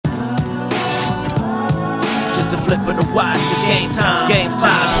Just a flip of the watch, it's game time. Game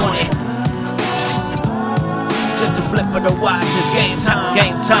time 20. Just a flip of the watch, it's game time.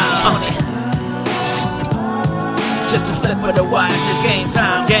 Game time 20. Just a flip of the watch, it's game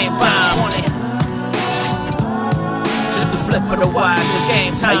time. Game time 20. Flip of the watch, it's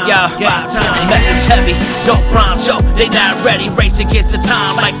game time. Hey, yo, game time. Message heavy, don't prime show. They not ready, race against the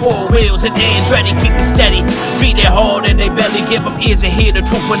time like four wheels and ends ready. Keep it steady, beat it hard and they belly. Give them ears to hear the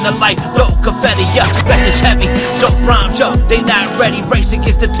truth in the light. Throw confetti, yeah. Message heavy, don't prime show. They not ready, race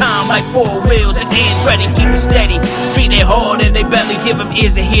against the time like four wheels and ends ready. Keep it steady, beat it hard and they belly. Give them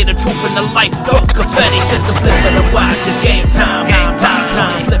ears to hear the truth in the light. Throw confetti, just a flip of the watch, it's game time. Game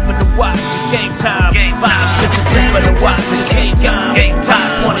time. Flip of the watch, it's game time. Game time. Just a flip of the watch. It's game time. Game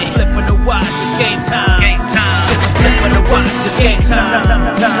time 20. Flip of the watch. It's game time. Game time. Just a flip of the watch. It's game time.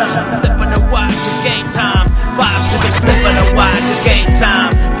 Flip of the watch. It's game time. 520. Flip of the watch. It's game time.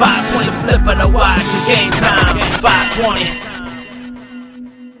 520. Flip of the watch. It's game time. 520.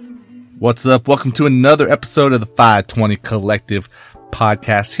 What's up? Welcome to another episode of the 520 Collective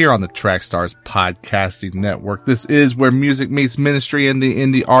podcast here on the Trackstars Podcasting Network. This is where music meets ministry and the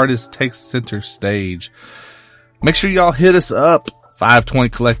indie artist takes center stage. Make sure y'all hit us up,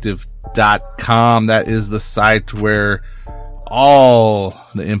 520collective.com. That is the site where all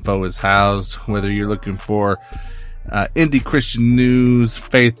the info is housed, whether you're looking for indie Christian news,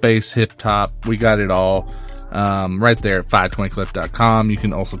 faith-based hip-hop, we got it all right there at 520collective.com. You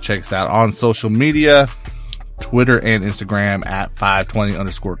can also check us out on social media, Twitter and Instagram at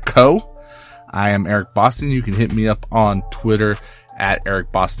 520_co. I am Eric Boston. You can hit me up on Twitter at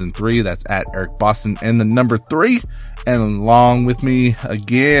EricBoston3. That's at Eric Boston and the number 3. And along with me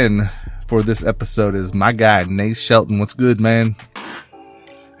again for this episode is my guy, Nate Shelton. What's good, man?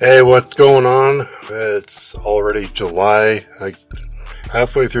 Hey, what's going on? It's already July, like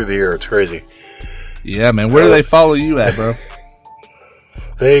halfway through the year. It's crazy. Yeah, man. Where do they follow you at, bro?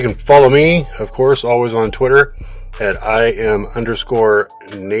 They can follow me, of course, always on Twitter at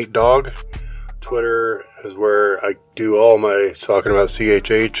 @IM_NateDog. Twitter is where I do all my talking about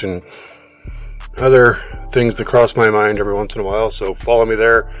CHH and other things that cross my mind every once in a while. So follow me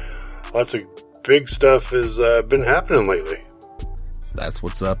there. Lots of big stuff has been happening lately. That's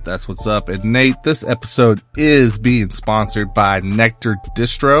what's up. That's what's up. And Nate, this episode is being sponsored by Nectar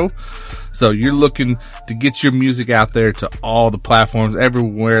Distro. So you're looking to get your music out there to all the platforms,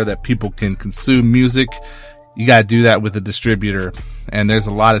 everywhere that people can consume music. You got to do that with a distributor. And there's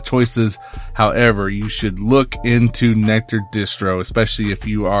a lot of choices. However, you should look into Nectar Distro, especially if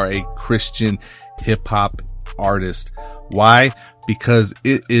you are a Christian hip hop artist. Why? Because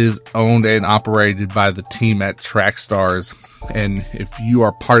it is owned and operated by the team at Trackstars. And if you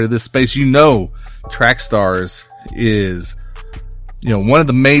are part of this space, you know Trackstars is, one of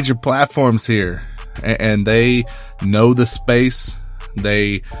the major platforms here. And they know the space.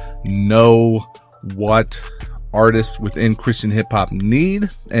 They know what artists within Christian hip hop need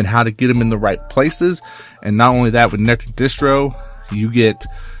and how to get them in the right places. And not only that, with Nectar Distro, you get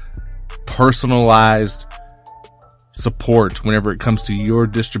personalized support whenever it comes to your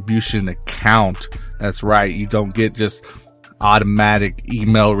distribution account. That's right. You don't get just automatic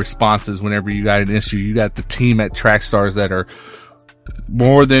email responses whenever you got an issue. You got the team at Trackstars that are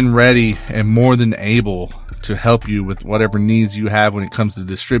more than ready and more than able to help you with whatever needs you have when it comes to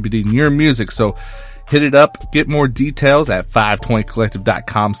distributing your music. So hit it up. Get more details at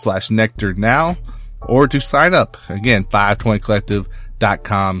 520collective.com/nectar now, or to sign up. Again,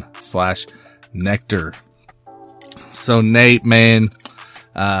 520collective.com/nectar. So Nate, man,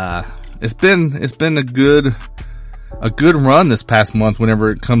 it's been a good run this past month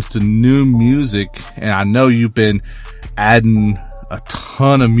whenever it comes to new music. And I know you've been adding a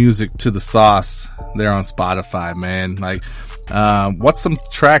ton of music to the sauce there on Spotify, man. Like, what's some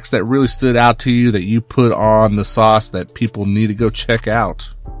tracks that really stood out to you that you put on the sauce that people need to go check out?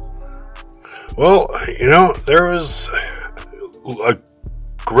 Well, there was a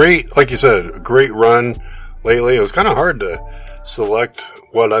great, like you said, a great run lately. It was kind of hard to select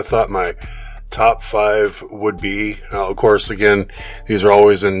what I thought my top 5 would be. Now, of course, again, these are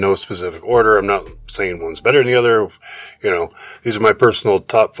always in no specific order. I'm not saying one's better than the other. These are my personal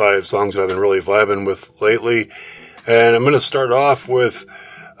top 5 songs that I've been really vibing with lately. And I'm going to start off with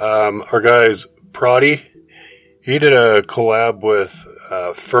our guys, Prodi. He did a collab with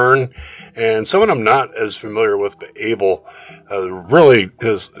Fern, and someone I'm not as familiar with, but Abel. Really,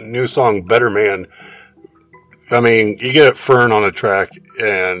 his new song, Better Man. I mean, you get Fern on a track,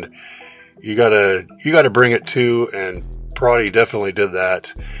 and you gotta bring it too, and Prodi definitely did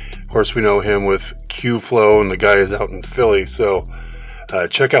that. Of course, we know him with Q Flow, and the guy is out in Philly, so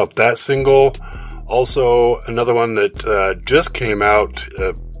check out that single. Also, another one that just came out,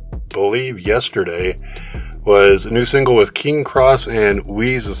 believe yesterday, was a new single with King Cross and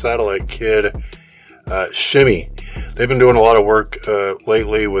Wheeze the Satellite Kid, Shimmy. They've been doing a lot of work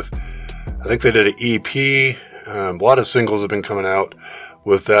lately with, I think they did an EP. A lot of singles have been coming out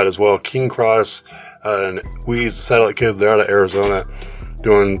with that as well. King Cross and Wheeze the Satellite Kid, they're out of Arizona,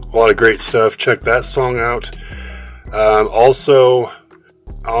 doing a lot of great stuff. Check that song out. Also,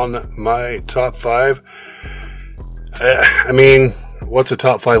 on my top 5, I mean, what's a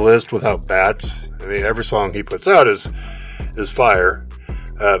top 5 list without Bats? I mean, every song he puts out is fire.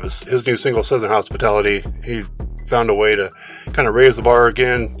 His new single, Southern Hospitality, he found a way to kind of raise the bar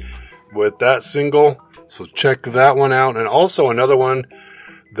again with that single. So check that one out. And also another one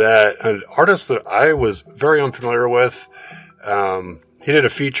that an artist that I was very unfamiliar with, he did a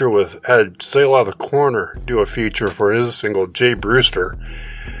feature had Selah the Corner do a feature for his single, Jay Brewster.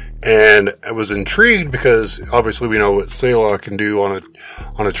 And I was intrigued because obviously we know what Selah can do on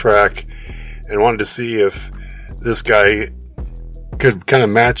a track, and wanted to see if this guy could kind of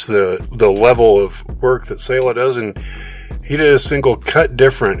match the level of work that Selah does. And he did a single cut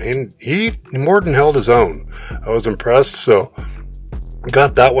different, and he more than held his own. I was impressed. So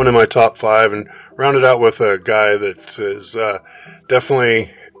got that one in my top 5 and rounded out with a guy that is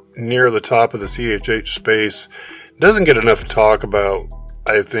definitely near the top of the CHH space. Doesn't get enough talk about,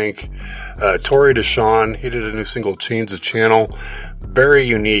 I think. Tory Deshawn, he did a new single, Change the Channel. Very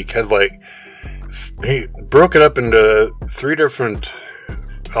unique. He broke it up into 3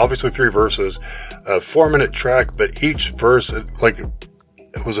 verses, a 4-minute track, but each verse, it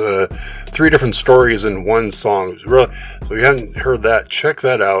was 3 different stories in one song. It was really, so if you hadn't heard that, check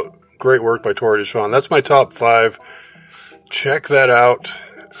that out. Great work by Tory Deshawn. That's my top 5. Check that out.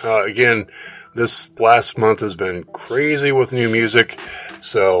 Again, this last month has been crazy with new music.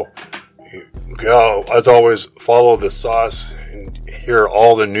 So, as always, follow the sauce and hear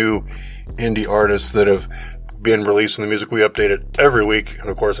all the new indie artists that have been releasing the music. We update it every week. And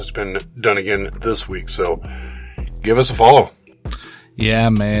of course, it's been done again this week. So give us a follow. Yeah,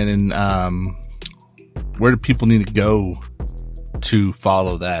 man. And where do people need to go to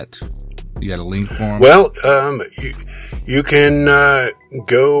follow that? You got a link for them? Well, you can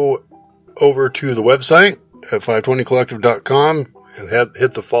go over to the website at 520collective.com and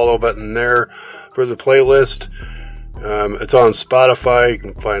hit the follow button there for the playlist. It's on Spotify. You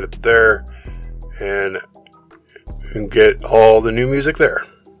can find it there, and you can get all the new music there.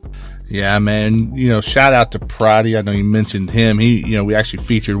 Yeah, man. Shout out to Proddy. I know you mentioned him. We actually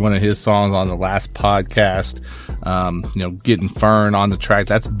featured one of his songs on the last podcast. Getting Fern on the track.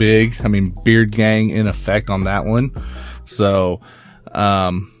 That's big. I mean, Beard Gang in effect on that one. So,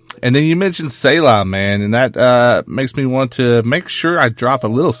 and then you mentioned Selah, man, and that, makes me want to make sure I drop a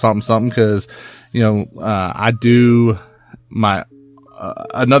little something because, I do my,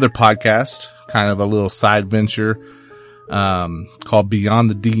 another podcast, kind of a little side venture, called Beyond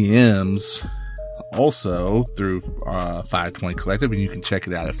the DMs, also through 520 Collective, and you can check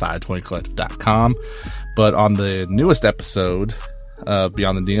it out at 520collective.com. But on the newest episode of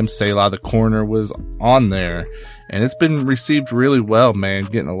Beyond the DMs, Selah the Corner was on there, and it's been received really well, man.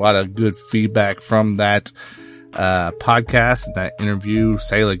 Getting a lot of good feedback from that podcast, that interview.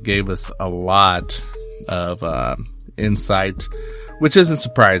 Selah gave us a lot of insight, which isn't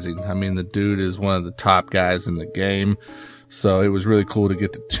surprising. I mean, the dude is one of the top guys in the game. So it was really cool to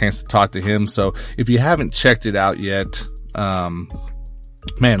get the chance to talk to him. So if you haven't checked it out yet, man,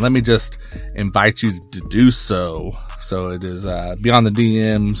 let me just invite you to do so. So it is, Beyond the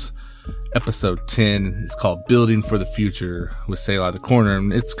DMs, episode 10. It's called Building for the Future with Selah the Corner.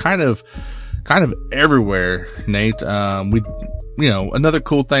 And it's kind of everywhere, Nate. Another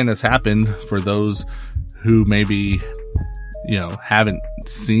cool thing that's happened for those who maybe, haven't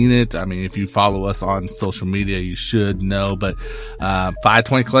seen it. I mean, if you follow us on social media, you should know, but,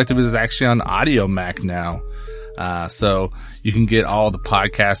 520 Collective is actually on Audio Mac now. So you can get all the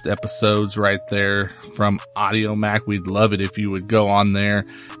podcast episodes right there from Audio Mac. We'd love it if you would go on there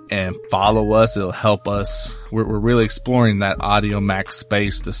and follow us. It'll help us. We're really exploring that Audio Mac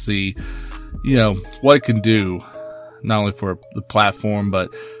space to see, what it can do, not only for the platform, but,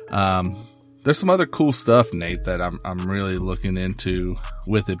 there's some other cool stuff, Nate, that I'm really looking into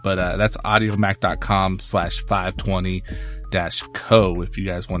with it, but, that's audiomac.com/520-co if you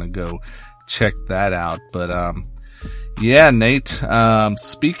guys want to go check that out. But, yeah, Nate,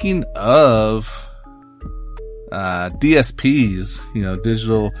 speaking of, DSPs,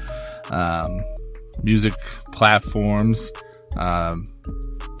 digital, music platforms,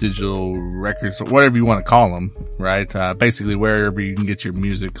 digital records, whatever you want to call them, right? Basically wherever you can get your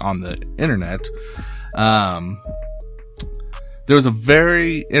music on the internet. There was a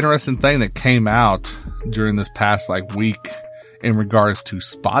very interesting thing that came out during this past week in regards to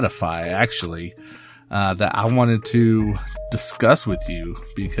Spotify, actually, that I wanted to discuss with you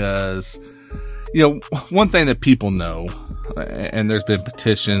because, one thing that people know, and there's been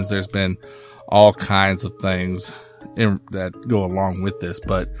petitions, there's been all kinds of things that go along with this,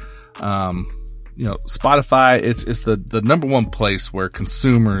 but, Spotify, it's the number one place where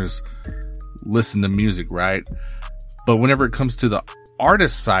consumers listen to music, right? But whenever it comes to the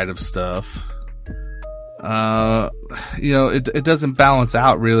artist side of stuff, it doesn't balance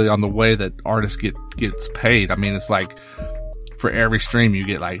out really on the way that artists gets paid. I mean, it's like for every stream you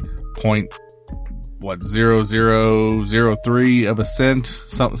get 0.0003 of a cent,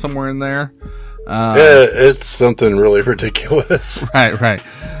 somewhere in there. Yeah, it's something really ridiculous. Right.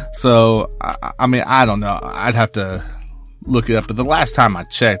 So, I mean, I don't know. I'd have to look it up, but the last time I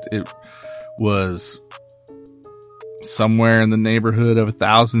checked, it was somewhere in the neighborhood of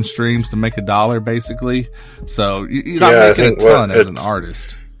 1,000 streams to make $1, basically. So you're not making a ton as an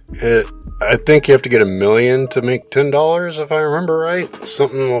artist. I think you have to get 1 million to make $10, if I remember right.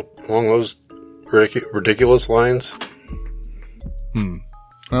 Something along those ridiculous lines.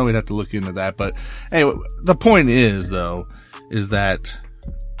 Well, we'd have to look into that. But anyway, the point is that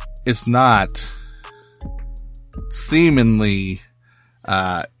it's not seemingly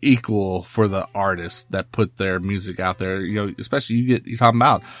equal for the artists that put their music out there. Especially you're talking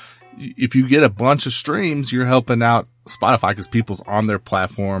about, if you get a bunch of streams, you're helping out Spotify because people's on their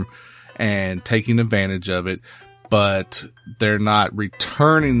platform and taking advantage of it, but they're not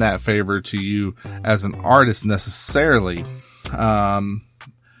returning that favor to you as an artist necessarily.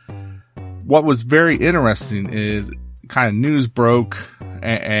 What was very interesting is kind of news broke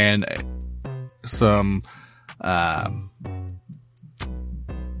and some,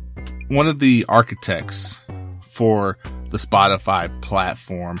 one of the architects for the Spotify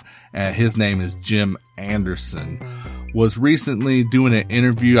platform, his name is Jim Anderson, was recently doing an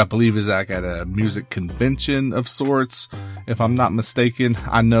interview. I believe is at a music convention of sorts, if I'm not mistaken.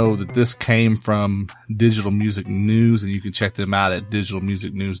 I know that this came from Digital Music News, and you can check them out at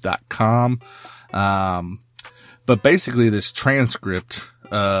digitalmusicnews.com. But basically this transcript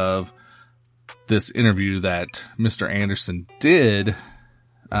of this interview that Mr. Anderson did,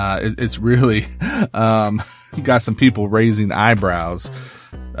 it's really, got some people raising eyebrows,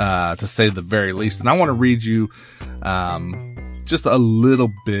 to say the very least. And I want to read you, just a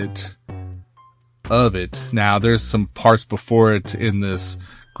little bit of it. Now, there's some parts before it in this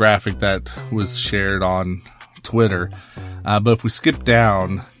graphic that was shared on Twitter. But if we skip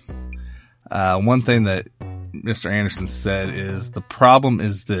down, one thing that Mr. Anderson said is, the problem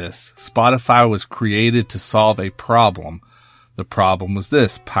is this: Spotify was created to solve a problem. The problem was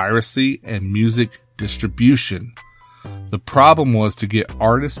this: piracy and music distribution. The problem was to get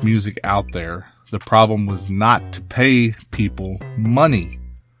artist music out there. The problem was not to pay people money.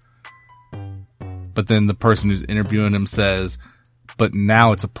 But then the person who's interviewing him says, but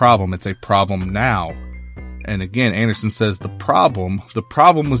now it's a problem. It's a problem now. And again, Anderson says the problem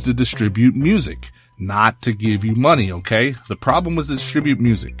was to distribute music, not to give you money, okay? The problem was to distribute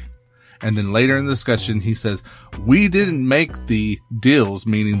music. And then later in the discussion, he says, we didn't make the deals,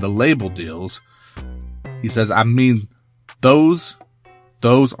 meaning the label deals. He says, I mean, those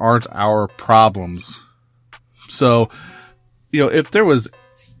aren't our problems. So, if there was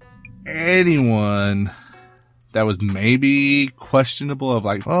anyone that was maybe questionable of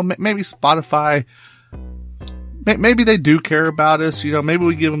maybe Spotify, maybe they do care about us, maybe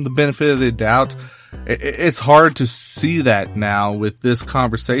we give them the benefit of the doubt. It's hard to see that now with this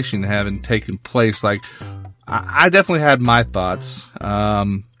conversation having taken place. I definitely had my thoughts.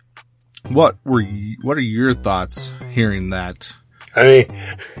 What are your thoughts hearing that? I mean,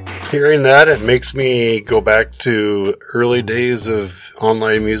 hearing that, it makes me go back to early days of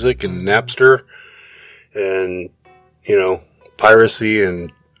online music and Napster and, piracy and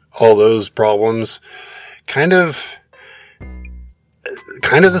all those problems. Kind of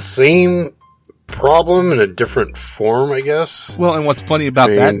the same problem in a different form, I guess. Well, and what's funny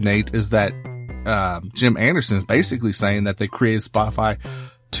about that, Nate, is that Jim Anderson is basically saying that they created Spotify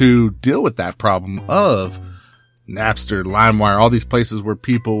to deal with that problem of Napster, LimeWire, all these places where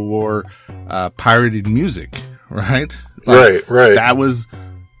people were pirated music, right? Right. That was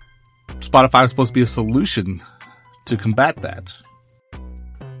Spotify was supposed to be a solution to combat that.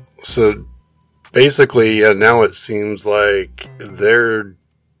 So basically, now it seems like they're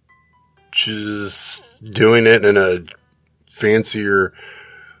just doing it in a fancier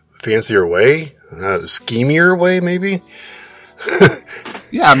way, schemier way, maybe.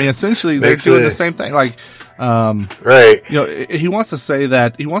 Yeah, I mean, essentially they're doing the same thing. Like, right. You know, he wants to say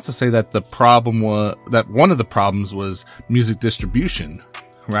that the problem was that one of the problems was music distribution,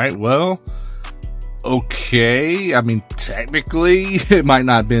 right? Well, okay. I mean, technically it might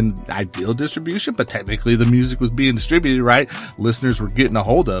not have been ideal distribution, but technically the music was being distributed, right? Listeners were getting a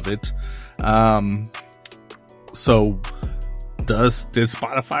hold of it. So did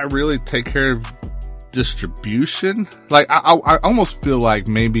Spotify really take care of distribution? Like, I almost feel like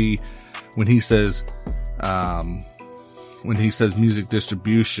maybe when he says music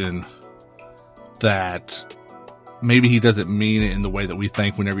distribution, that maybe he doesn't mean it in the way that we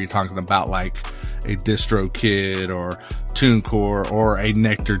think whenever you're talking about like a DistroKid or TuneCore or a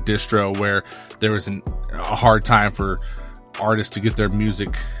Nectar distro, where there was a hard time for artists to get their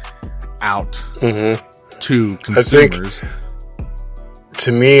music out to consumers.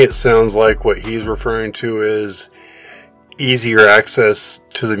 To me, it sounds like what he's referring to is easier access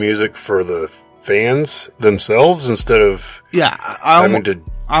to the music for the fans themselves instead of having to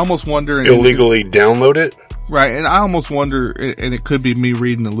almost wonder illegally download it. Right, and I almost wonder, and it could be me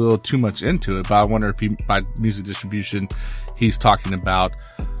reading a little too much into it, but I wonder if by music distribution, he's talking about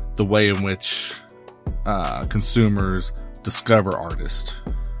the way in which consumers discover artists.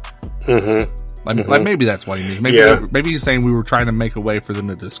 Like maybe that's what he means. Maybe he's saying we were trying to make a way for them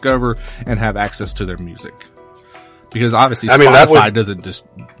to discover and have access to their music. Because obviously Spotify doesn't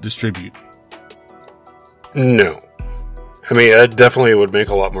distribute. No. I mean, that definitely would make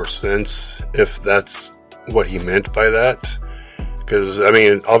a lot more sense if that's what he meant by that. Because, I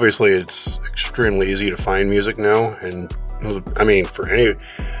mean, obviously it's extremely easy to find music now. And, I mean,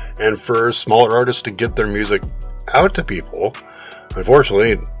 for smaller artists to get their music out to people,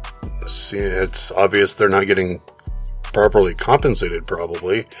 unfortunately, it's obvious they're not getting properly compensated,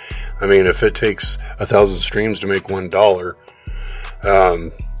 probably. I mean, if it takes 1,000 streams to make $1,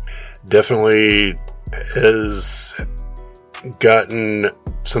 definitely has gotten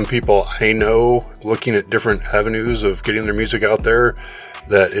some people I know looking at different avenues of getting their music out there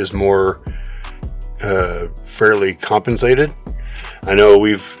that is more fairly compensated. I know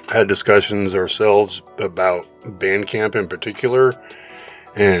we've had discussions ourselves about Bandcamp in particular,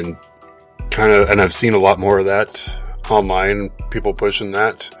 and I've seen a lot more of that online, people pushing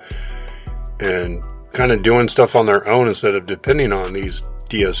that and kind of doing stuff on their own instead of depending on these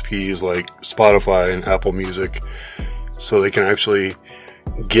DSPs like Spotify and Apple Music, so they can actually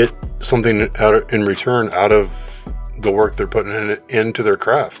get something in return out of the work they're putting into their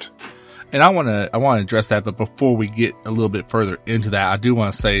craft. And I want to address that, but before we get a little bit further into that, I do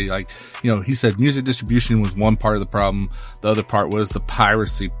want to say, like, you know, he said music distribution was one part of the problem. The other part was the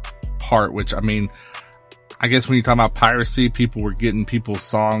piracy part, which, I mean, I guess when you talk about piracy, people were getting people's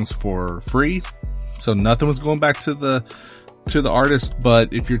songs for free, so nothing was going back to the artist.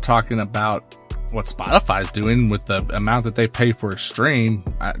 But if you're talking about what Spotify's doing with the amount that they pay for a stream,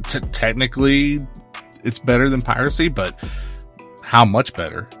 technically it's better than piracy, but how much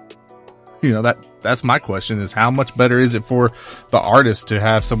better? You know, that's my question, is how much better is it for the artist to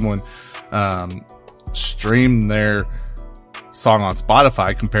have someone stream their song on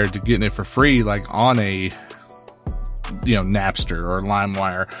Spotify compared to getting it for free, like on a, you know, Napster or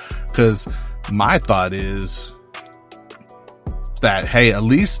LimeWire? Because my thought is that, hey, at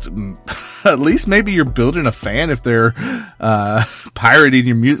least maybe you're building a fan if they're pirating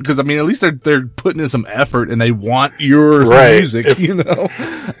your music. Because, I mean, at least they're putting in some effort and they want your music, you know?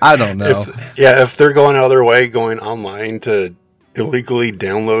 I don't know. If they're going out of their way, going online to illegally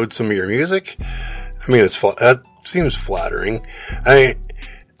download some of your music, I mean, that seems flattering. I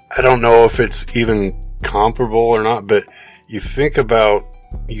don't know if it's even comparable or not, but you think about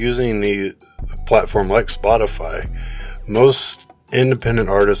using the platform like Spotify, most independent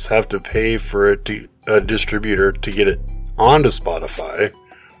artists have to pay for a distributor to get it onto Spotify,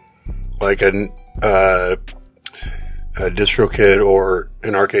 like a DistroKid, or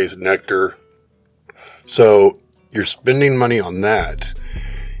in our case, Nectar. So you're spending money on that,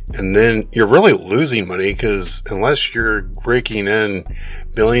 and then you're really losing money, because unless you're raking in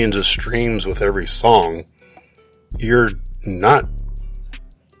billions of streams with every song, you're not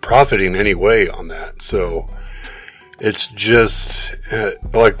profiting any way on that. So it's just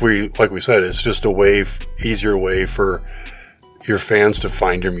like we said, it's just a easier way for your fans to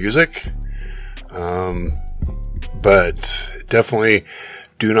find your music. But definitely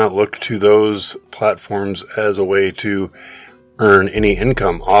do not look to those platforms as a way to earn any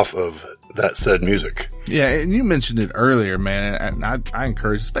income off of that said music. Yeah, and you mentioned it earlier, man, and I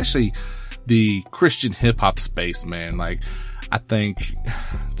encourage, especially the Christian hip hop space, man. Like, I think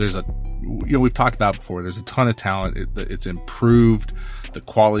there's we've talked about before, there's a ton of talent. It's improved the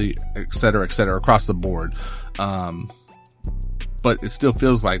quality, et cetera, across the board. But it still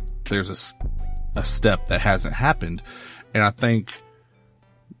feels like there's a step that hasn't happened. And I think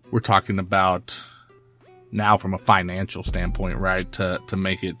we're talking about now from a financial standpoint, right? To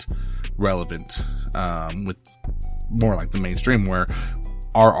make it relevant, with more like the mainstream, where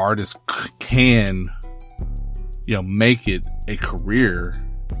our artists can, make it a career,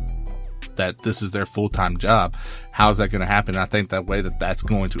 that this is their full-time job. How's that going to happen? And I think that way that's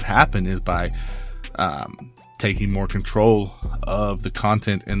going to happen is by, taking more control of the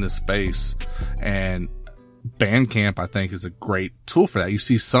content in the space. And Bandcamp, I think, is a great tool for that. You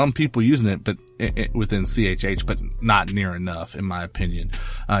see some people using it, but within CHH, but not near enough, in my opinion.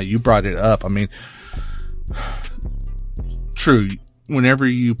 You brought it up. I mean, true. Whenever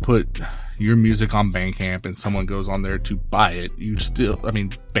you put your music on Bandcamp and someone goes on there to buy it,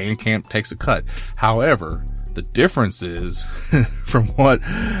 Bandcamp takes a cut. However, the difference is from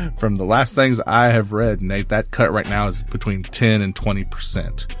the last things I have read, Nate, that cut right now is between 10 and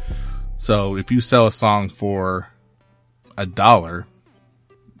 20%. So if you sell a song for $1,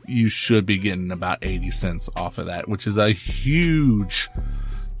 you should be getting about 80 cents off of that, which is a huge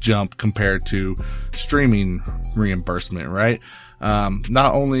jump compared to streaming reimbursement, right?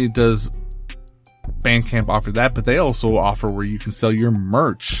 Not only does Bandcamp offer that, but they also offer where you can sell your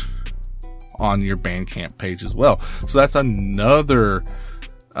merch on your Bandcamp page as well. So that's another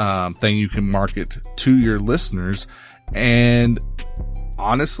thing you can market to your listeners. And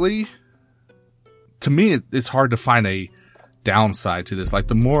honestly, to me, it's hard to find a downside to this. Like,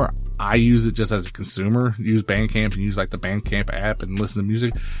 the more I use it just as a consumer, use Bandcamp and use like the Bandcamp app and listen to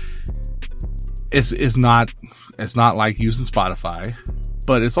music, it's not like using Spotify,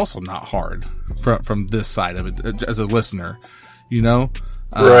 but it's also not hard from this side of it as a listener,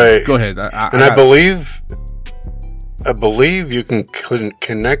 Right. Go ahead. I believe you can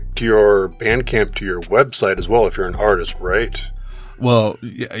connect your Bandcamp to your website as well if you're an artist, right? Well,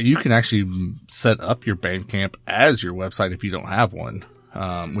 you can actually set up your Bandcamp as your website if you don't have one,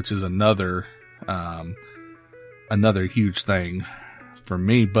 which is another huge thing for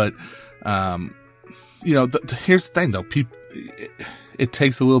me. But, here's the thing though. It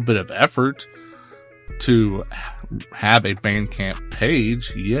takes a little bit of effort to have a Bandcamp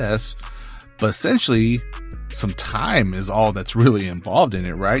page, yes, but essentially some time is all that's really involved in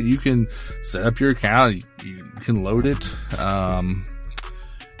it, right? You can set up your account, you can load it.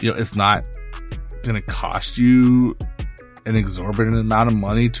 It's not going to cost you an exorbitant amount of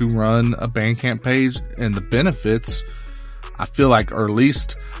money to run a Bandcamp page, and the benefits, I feel like, are at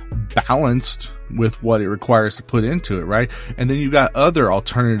least balanced with what it requires to put into it, right? And then you've got other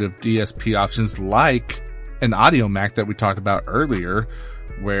alternative DSP options like an Audio Mac that we talked about earlier,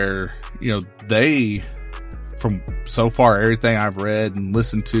 where, they, from so far everything I've read and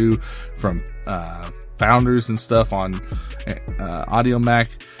listened to from founders and stuff on Audio Mac,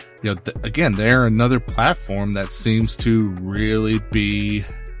 again, they're another platform that seems to really be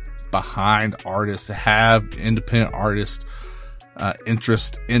behind artists, to have independent artists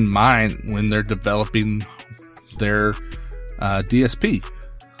interest in mind when they're developing their DSP.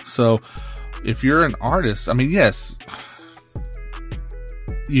 So if you're an artist, I mean, yes,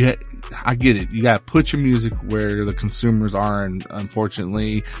 I get it. You gotta put your music where the consumers are, and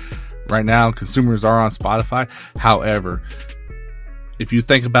unfortunately right now consumers are on Spotify. However, if you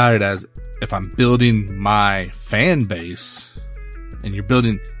think about it as, if I'm building my fan base, and you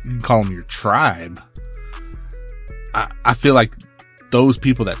can call them your tribe, I feel like those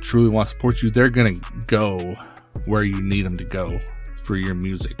people that truly want to support you, they're going to go where you need them to go for your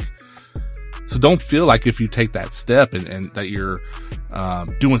music. So don't feel like if you take that step and that you're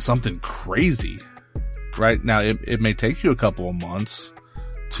doing something crazy. Right now, it may take you a couple of months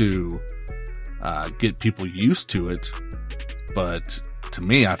to get people used to it, but to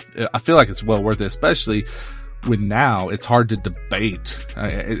me, I feel like it's well worth it, especially when now it's hard to debate.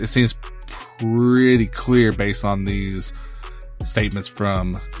 It seems pretty clear based on these statements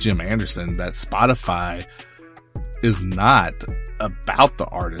from Jim Anderson that Spotify is not about the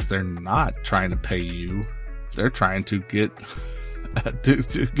artist. They're not trying to pay you. They're trying to get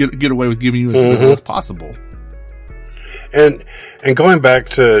away with giving you as little as possible. And going back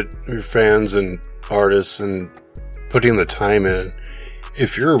to your fans and artists and putting the time in,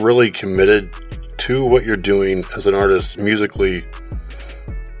 if you're really committed to what you're doing as an artist musically,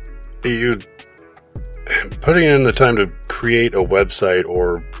 you putting in the time to create a website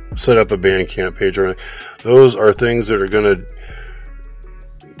or set up a Bandcamp page, or those are things that are going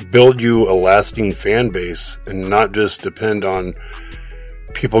to build you a lasting fan base and not just depend on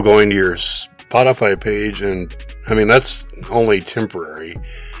people going to your Spotify page. And I mean, that's only temporary.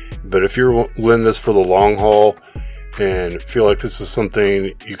 But if you're in this for the long haul and feel like this is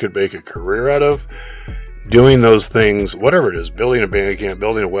something you could make a career out of, doing those things, whatever it is, building a bank account,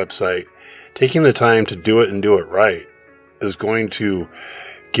 building a website, taking the time to do it and do it right is going to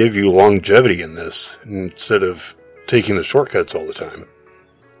give you longevity in this instead of taking the shortcuts all the time.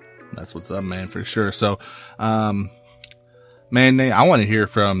 That's what's up, man, for sure. So, man, Nate, I want to hear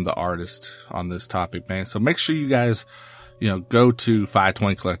from the artist on this topic, man. So make sure you guys, go to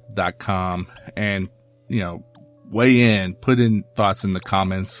 520collective.com and, weigh in, put in thoughts in the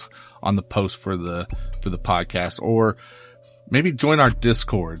comments on the post for the podcast, or maybe join our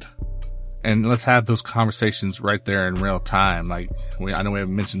Discord and let's have those conversations right there in real time. Like I know we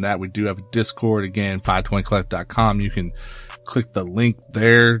haven't mentioned that. We do have a Discord, again, 520collective.com. You can click the link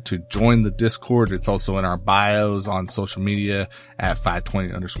there to join the Discord. It's also in our bios on social media at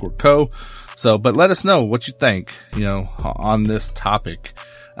 520_co. So, but let us know what you think, on this topic.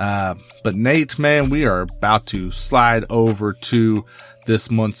 But Nate, man, we are about to slide over to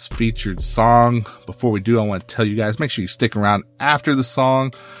this month's featured song. Before we do, I want to tell you guys, make sure you stick around after the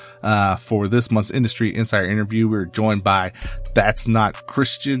song. For this month's Industry Insider interview, we were joined by That's Not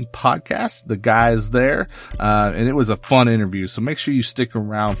Christian podcast. The guys there, and it was a fun interview. So make sure you stick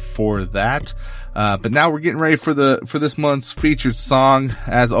around for that. But now we're getting ready for this month's featured song.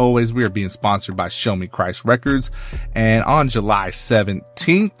 As always, we are being sponsored by Show Me Christ Records. And on July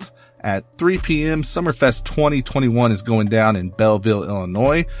 17th, at 3 p.m., Summerfest 2021 is going down in Belleville,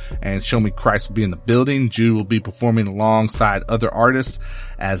 Illinois, and Show Me Christ will be in the building. Jude will be performing alongside other artists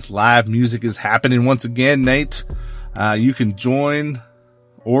as live music is happening once again. Nate, you can join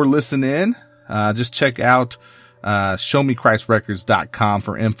or listen in. Just check out showmechristrecords.com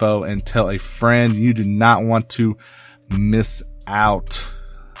for info and tell a friend. You do not want to miss out.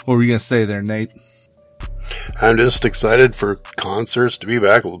 What were you going to say there, Nate? I'm just excited for concerts to be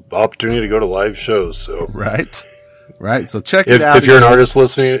back, opportunity to go to live shows. So right. So check it out. If you're an artist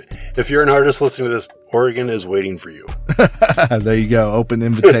listening to this, Oregon is waiting for you. There you go. Open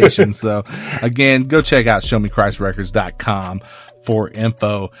invitation. So again, go check out showmechristrecords.com for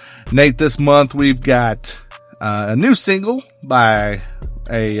info. Nate, this month we've got a new single by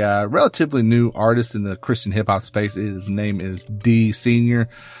a relatively new artist in the Christian hip hop space. His name is D.Senior.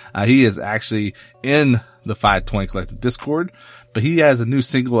 He is actually in the 520 Collective Discord, but he has a new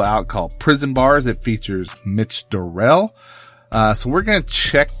single out called Prison Bars. It features Mitch Durrell. So we're going to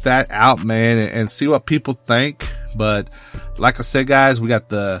check that out, man, and see what people think. But like I said, guys, we got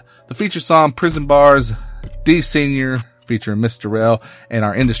the feature song Prison Bars, D.Senior featuring Mitch Durrell, and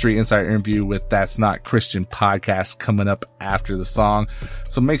our Industry Insider interview with That's Not Christian podcast coming up after the song.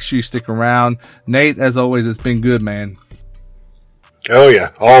 So make sure you stick around. Nate, as always, it's been good, man. Oh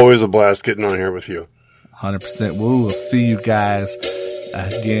yeah, always a blast getting on here with you. 100%. We will see you guys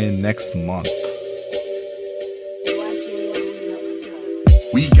again next month.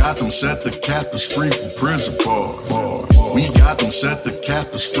 We got them set the captives free from prison bars. We got them set the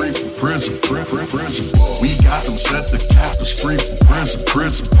captives free from prison. We got them set the captives free from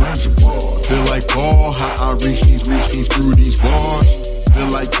prison bars. Feel like Paul, how I reach these through these bars. Feel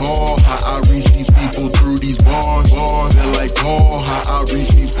like Paul, how I reach these people through these bars. Feel like Paul, how I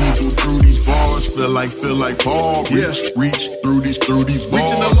reach these people through these bars. Feel like Paul, reach through these bars.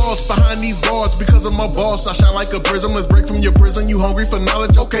 Reaching the lost behind these bars because of my boss. I shine like a prism. Let's break from your prison. You hungry for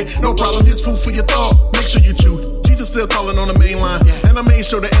knowledge? Okay, no problem. Here's food for your thought. Make sure you chew. Jesus still calling on the main line, and I made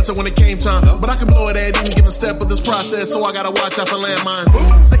sure to answer when it came time. But I can blow it at any given step of this process, so I gotta watch out for landmines.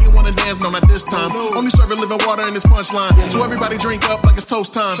 Satan wanna dance, no, not this time. Only serving living water in this punchline. So everybody drink up like it's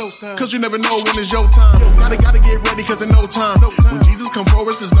toast time, cause you never know when it's your time. Gotta get ready, cause in no time, when Jesus come for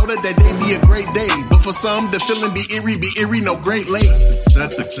us, just know that day be a great day. But for some, the feeling be eerie, no great late.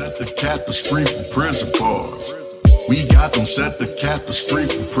 Set the captives free from prison bars. We got them set the captives free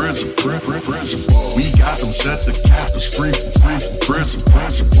from prison. We got them set the captives free from prison.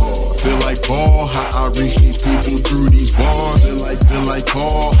 Feel like Paul, how I reach these people through these bars. Feel like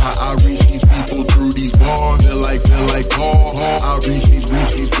Paul, how I reach these people through these bars. Feel like Paul, how I reach these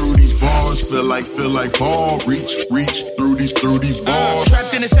through these bars. Feel like ball. Reach through these bars.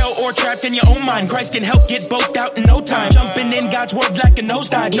 Trapped in a cell or trapped in your own mind. Christ can help get both out in no time. Jumping in God's word like a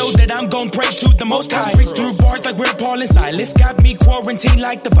nosedive. Know that I'm gon' pray to the Most High. Reach through bars like we're Paul and Silas. Got me quarantined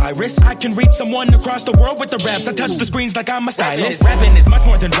like the virus. I can reach someone across the world with the raps. I touch the screens like I'm a stylist. Rapping is much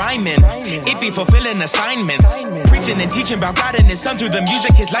more than rhyming. It be fulfilling assignments. Preaching and teaching about God and His Son through the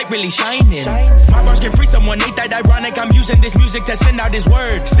music. His light really shining. My bars can free someone. Ain't that ironic? I'm using this music to send out His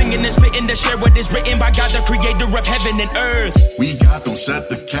word. Singing and spitting to share what is written by God, the creator of heaven and earth. We got them set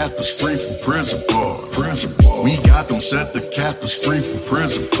the captives free from prison bars. We got them set the captives free from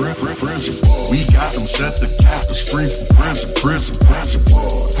prison. We got them set the captives free from prison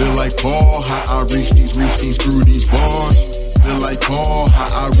bars. Feel like Paul, how I reach these through these bars. Feel like Paul, how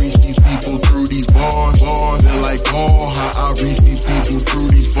I reach these people through these bars. Feel like Paul, how I reach these people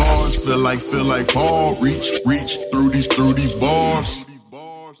through these bars. Feel like Paul, reach through these bars.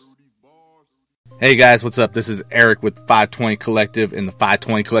 Hey guys, what's up? This is Eric with 520 Collective and the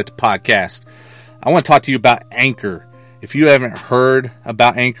 520 Collective podcast. I want to talk to you about Anchor. If you haven't heard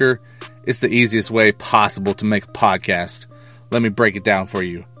about Anchor, it's the easiest way possible to make a podcast. Let me break it down for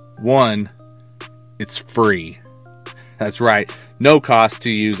you. 1, it's free. That's right, no cost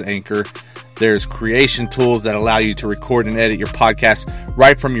to use Anchor. There's creation tools that allow you to record and edit your podcast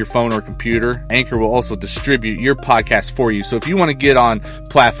right from your phone or computer. Anchor will also distribute your podcast for you. So if you want to get on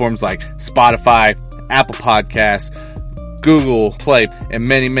platforms like Spotify, Apple Podcasts, Google Play, and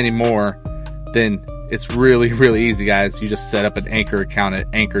many, many more, then it's really, really easy, guys. You just set up an Anchor account at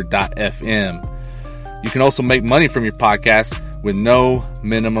anchor.fm. You can also make money from your podcast with no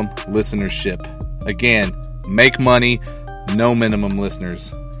minimum listenership. Again, make money, no minimum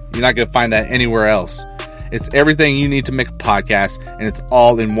listeners. You're not going to find that anywhere else. It's everything you need to make a podcast, and it's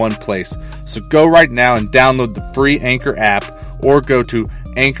all in one place. So go right now and download the free Anchor app or go to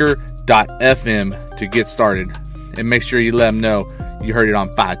anchor.fm to get started. And make sure you let them know you heard it on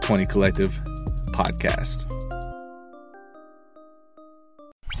 520 Collective Podcast.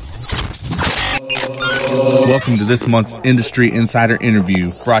 Welcome to this month's Industry Insider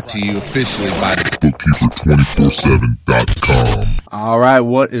interview, brought to you officially by Bookkeeper247.com. All right,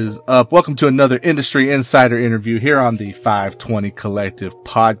 what is up? Welcome to another Industry Insider interview here on the 520 Collective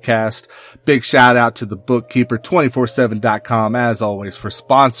podcast. Big shout out to the Bookkeeper247.com, as always, for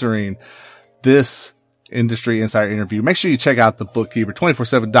sponsoring this Industry Insider interview. Make sure you check out the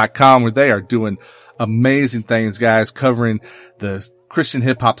Bookkeeper247.com, where they are doing amazing things, guys, covering the Christian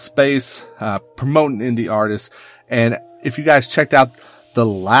hip hop space, promoting indie artists. And if you guys checked out the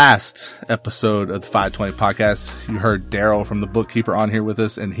last episode of the 520 podcast, you heard Daryl from the Bookkeeper on here with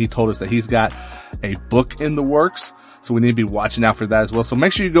us, and he told us that he's got a book in the works. So we need to be watching out for that as well. So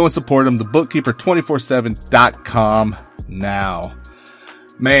make sure you go and support him, the Bookkeeper247.com now.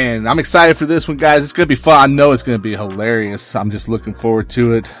 Man, I'm excited for this one, guys. It's going to be fun. I know it's going to be hilarious. I'm just looking forward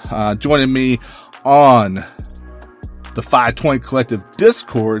to it. Joining me on the 520 Collective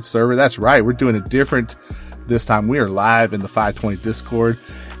Discord server. That's right. We're doing it different this time. We are live in the 520 Discord.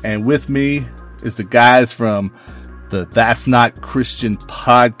 And with me is the guys from the That's Not Christian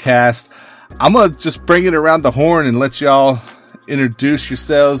podcast. I'm going to just bring it around the horn and let y'all introduce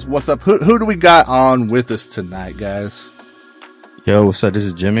yourselves. What's up? Who do we got on with us tonight, guys? Yo, what's up? This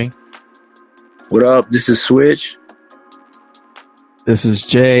is Jimmy. What up? This is Switch. This is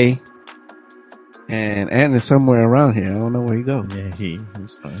Jay. And Ant is somewhere around here. I don't know where he goes. Yeah, he's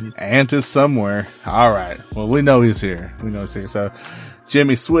Ant is somewhere. All right. Well, we know he's here. So,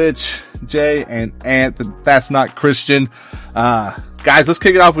 Jimmy, Switch, Jay, and Ant. That's Not Christian. Guys, let's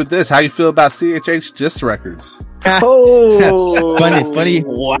kick it off with this. How you feel about CHH Diss Records? Oh, funny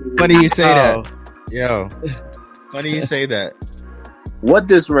you say that. Yo, funny you say that. What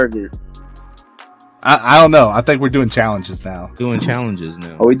diss record? I don't know. I think we're doing challenges now.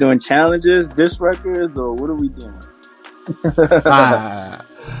 Are we doing challenges, diss records, or what are we doing?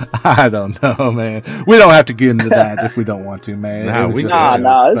 I don't know, man. We don't have to get into that if we don't want to, man. It's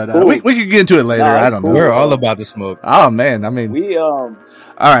cool. We can get into it later. I don't know. We're all about the smoke. Oh man, I mean, all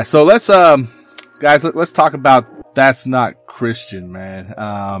right. So let's guys, let's talk about That's Not Christian, man.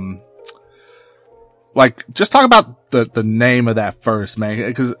 Just talk about the name of that first,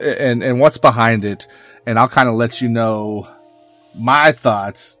 man, and what's behind it, and I'll kind of let you know my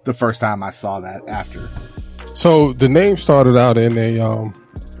thoughts the first time I saw that after. So the name started out in a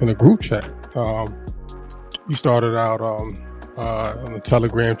group chat. We started out on the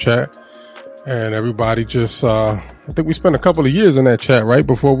Telegram chat, and everybody just I think we spent a couple of years in that chat, right,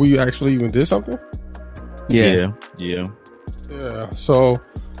 before we actually even did something. Yeah. So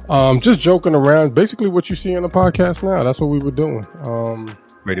just joking around, basically what you see on the podcast now. That's what we were doing.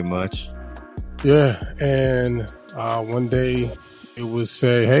 Pretty much. Yeah, and one day it was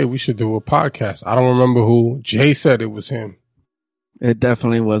say, "Hey, we should do a podcast." I don't remember who. Jay said it was him. It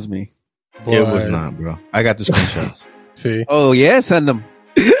definitely was me. But it was not, bro. I got the screenshots. See? Oh yeah, send them.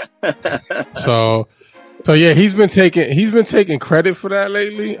 So yeah, he's been taking credit for that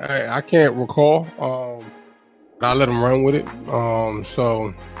lately. I can't recall. But I let him run with it.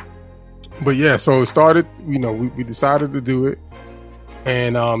 But yeah, so it started. We decided to do it,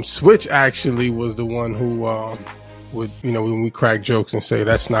 and Switch actually was the one who would when we crack jokes and say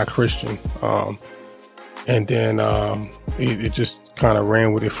that's not Christian, and then it just kind of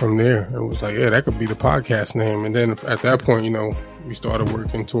ran with it from there. It was like, yeah, that could be the podcast name, and then at that point, we started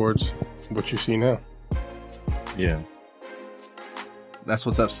working towards what you see now. Yeah. That's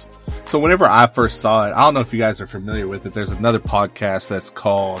what's up. So whenever I first saw it, I don't know if you guys are familiar with it. There's another podcast that's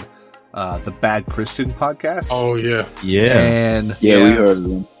called the Bad Christian Podcast. Oh yeah. Yeah. And we heard of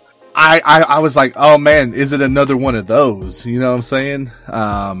them. I was like, oh man, is it another one of those? You know what I'm saying?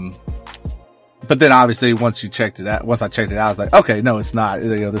 But then obviously once I checked it out, I was like, okay, no, it's not.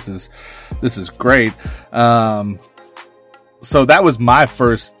 This is great. So that was my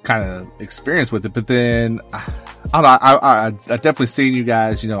first kind of experience with it. But then I don't know, I definitely seen you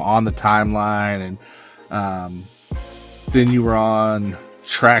guys, on the timeline, and then you were on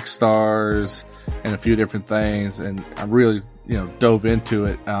Track Stars and a few different things, and I really, dove into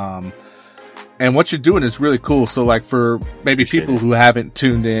it. And what you're doing is really cool. So like for maybe people who haven't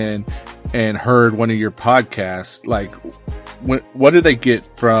tuned in and heard one of your podcasts, like what do they get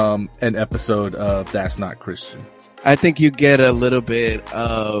from an episode of That's Not Christian? I think you get a little bit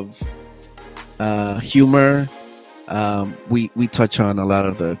of humor. We touch on a lot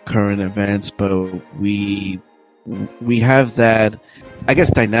of the current events, but we have that, I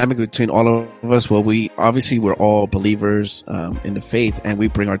guess, dynamic between all of us. Well, we're all believers in the faith, and we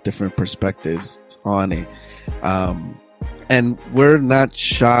bring our different perspectives on it. And we're not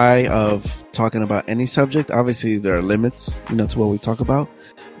shy of talking about any subject. Obviously, there are limits, to what we talk about.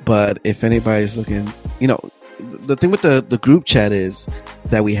 But if anybody's looking, the thing with the group chat is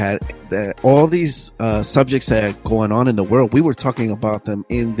that we had that all these subjects that are going on in the world, we were talking about them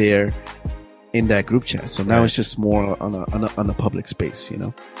in that group chat. So now it's just more on a public space,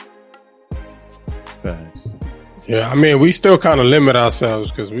 Right. Yeah, I mean, we still kind of limit ourselves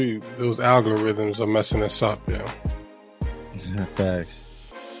because those algorithms are messing us up. Yeah. Facts.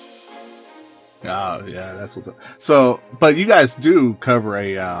 Oh yeah, that's what's up. So, but you guys do cover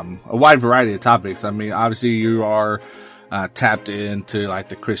a wide variety of topics. I mean, obviously you are tapped into like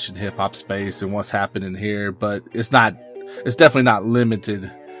the Christian hip hop space and what's happening here, but it's definitely not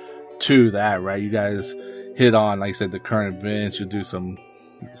limited to that, right? You guys hit on, like you said, the current events. You'll do some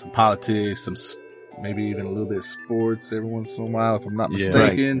politics, maybe even a little bit of sports every once in a while, if I'm not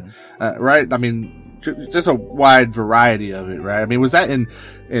mistaken. Right? I mean, just a wide variety of it, right? I mean, was that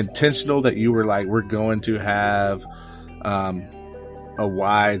intentional that you were like, we're going to have a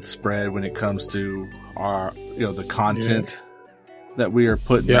wide spread when it comes to our, the content that we are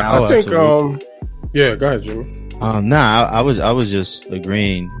putting out? I think, go ahead, Jimmy. I was just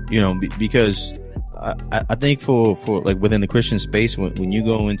agreeing, because I think for like within the Christian space, when you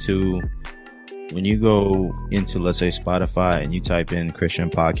go into let's say Spotify and you type in Christian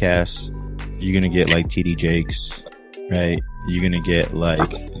podcasts, you're gonna get like TD Jakes, right? You're gonna get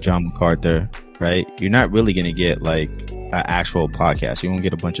like John MacArthur, right? You're not really gonna get like an actual podcast. You're gonna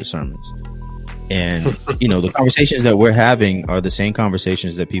get a bunch of sermons. And, the conversations that we're having are the same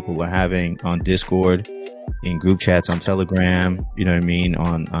conversations that people are having on Discord, in group chats, on Telegram, you know what I mean?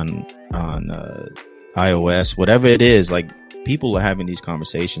 On iOS, whatever it is, like people are having these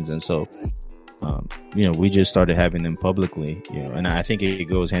conversations. And so, we just started having them publicly, and I think it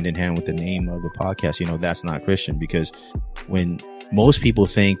goes hand in hand with the name of the podcast, That's Not Christian, because when most people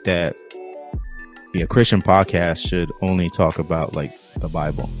think that a Christian podcast should only talk about like the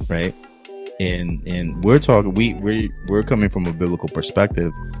Bible, right? And we're talking, we're coming from a biblical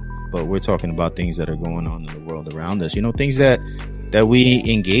perspective, but we're talking about things that are going on in the world around us, things that we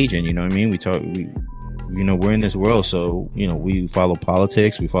engage in, what I mean? We're in this world, so, we follow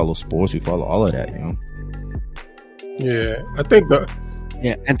politics, we follow sports, we follow all of that, Yeah, I think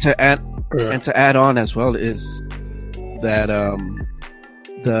and to add on as well is that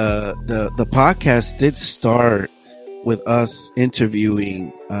the podcast did start with us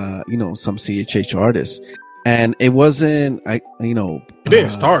interviewing some CHH artists, and it wasn't it didn't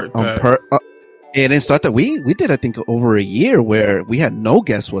start it didn't start that we did, I think, over a year where we had no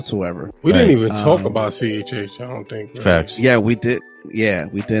guests whatsoever. We didn't even talk about CHH, I don't think. Right? Facts. Yeah, we did. Yeah,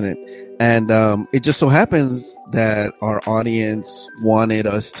 we didn't. And it just so happens that our audience wanted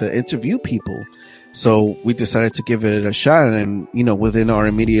us to interview people. So we decided to give it a shot. And, within our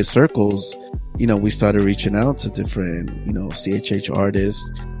immediate circles, we started reaching out to different, CHH artists.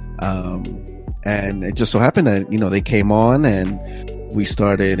 And it just so happened that, they came on and we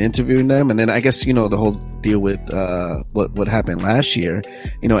started interviewing them. And then I guess, the whole deal with what happened last year,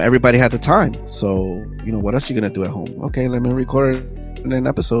 everybody had the time. So, what else are you going to do at home? Okay, let me record an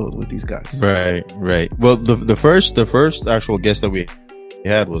episode with these guys. Right. Well, the first actual guest that we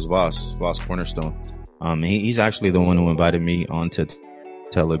had was Voss Cornerstone. He's actually the one who invited me onto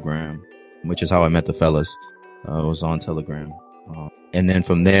Telegram, which is how I met the fellas. It was on Telegram. And then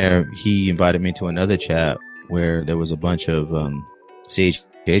from there, he invited me to another chat where there was a bunch of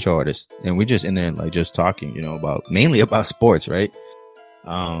CHH artists, and we just in there like just talking, mainly about sports, right?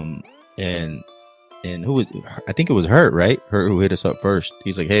 And who was, I think it was Hurt, right? Hurt who hit us up first.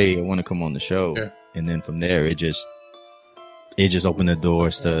 He's like, "Hey, I want to come on the show." Yeah. And then from there, it just opened the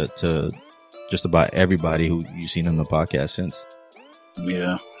doors to just about everybody who you've seen on the podcast since.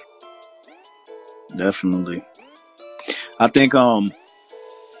 Yeah, definitely. I think also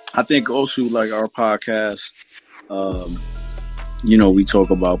like our podcast, we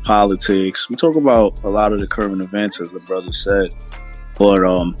talk about politics. We talk about a lot of the current events, as the brother said. But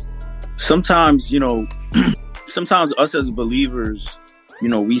sometimes, sometimes us as believers,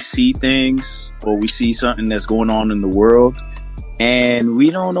 we see things or we see something that's going on in the world, and we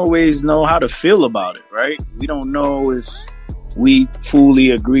don't always know how to feel about it, right? We don't know if we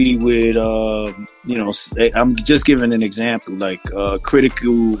fully agree with, I'm just giving an example, like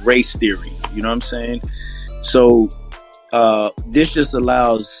critical race theory, you know what I'm saying? So this just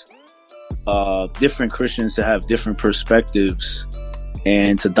allows different Christians to have different perspectives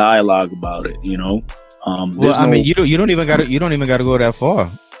and to dialogue about it, you don't even gotta go that far.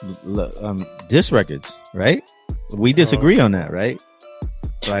 Diss records, right? We disagree on that, right?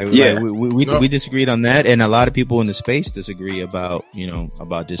 We disagreed on that, and a lot of people in the space disagree about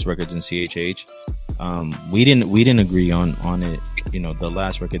diss records and CHH. We didn't agree on it. The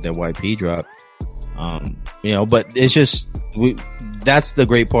last record that YP dropped. But it's just that's the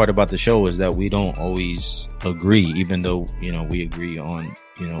great part about the show is that we don't always agree, even though we agree on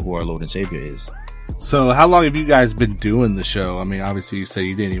who our Lord and Savior is. So how long have you guys been doing the show? I mean, obviously you say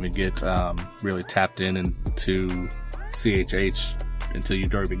you didn't even get really tapped into CHH until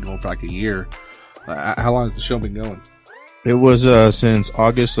you'd already been going for like a year. How long has the show been going? It was since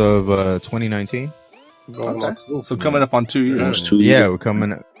August of 2019. Okay. So coming up on 2 years. Yeah, we're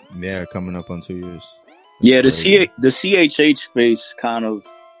coming up on 2 years. Yeah, the CHH space kind of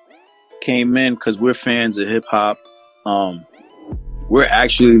came in because we're fans of hip hop. We're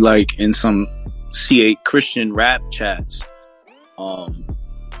actually like in some Christian rap chats,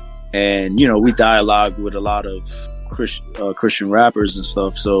 and we dialogue with a lot of Christian rappers and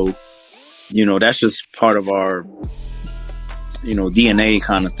stuff. So that's just part of our DNA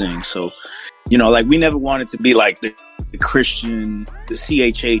kind of thing. So like we never wanted to be like the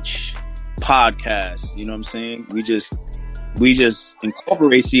CHH podcast, you know what I'm saying? We just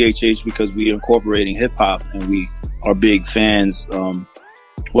incorporate CHH because we are incorporating hip hop, and we are big fans.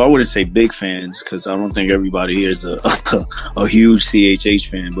 Well, I wouldn't say big fans because I don't think everybody here is a huge CHH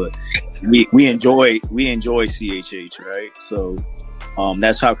fan, but we enjoy CHH, right? So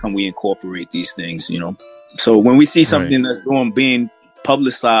that's how come we incorporate these things, So when we see something that's being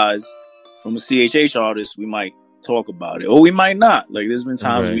publicized from a CHH artist, we might talk about it, or we might not. Like there's been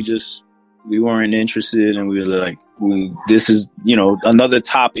times we weren't interested, and we were like, this is another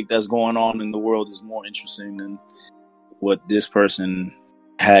topic that's going on in the world is more interesting than what this person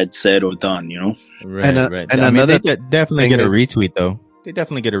had said or done, Right. And another they definitely get a retweet though. They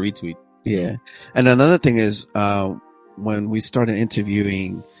definitely get a retweet. Yeah. And another thing is, when we started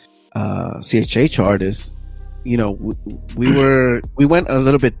interviewing CHH artists, we went a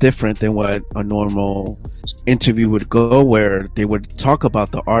little bit different than what a normal interview would go, where they would talk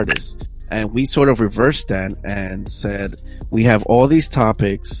about the artist. And we sort of reversed that and said, we have all these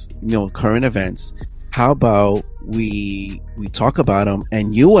topics, current events. How about we talk about them,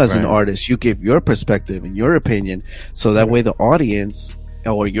 and you as an artist, you give your perspective and your opinion, so that way the audience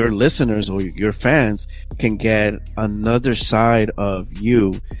or your listeners or your fans can get another side of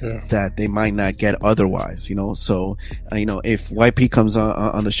you that they might not get otherwise, So, if YP comes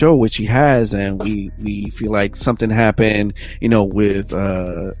on the show, which he has, and we feel like something happened, with,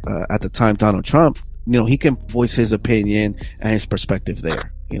 at the time, Donald Trump, he can voice his opinion and his perspective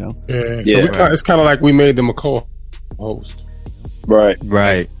there, So it's kind of like we made them a co-host. Right.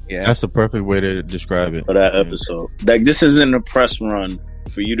 Yeah. That's the perfect way to describe it. For that episode. Like, this isn't a press run.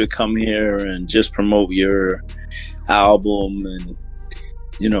 for you to come here and just promote your album and,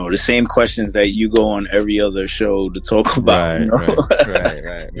 you know, the same questions that you go on every other show to talk about. Right, you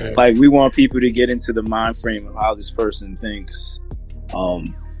know? right. Like, we want people to get into the mind frame of how this person thinks.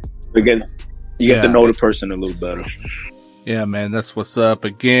 Because you get to know the person a little better. Yeah, man, that's what's up.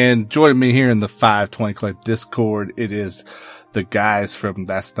 Again, join me here in the 520 Club Discord. It is the guys from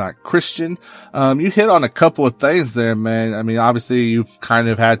That's Not Christian. You hit on a couple of things there, man. I mean, obviously you've kind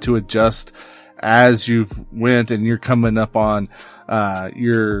of had to adjust as you've went, and you're coming up on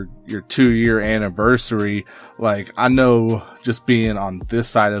your 2-year anniversary. Like, I know just being on this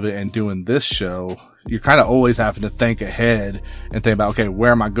side of it and doing this show, you're kind of always having to think ahead and think about, okay,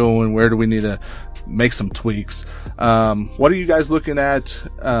 where am I going? Where do we need to make some tweaks? What are you guys looking at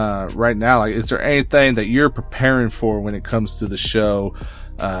right now? Like, is there anything that you're preparing for when it comes to the show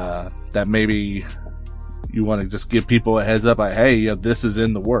that maybe you want to just give people a heads up, like, hey, this is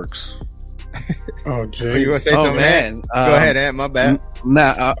in the works? Oh, Jay, You gonna say something, man? Go ahead, Ant. My bad.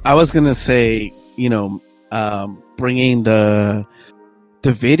 Nah, I was gonna say, bringing the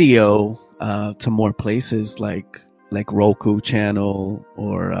video to more places, like Roku channel,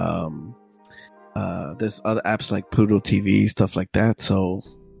 or there's other apps like Pluto TV, stuff like that. So,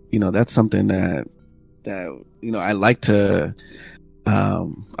 that's something that I like to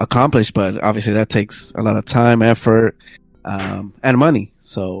accomplish, but obviously that takes a lot of time, effort, and money.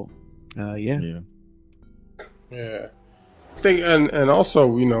 So, yeah. I think, and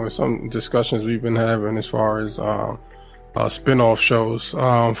also, some discussions we've been having as far as spin-off shows.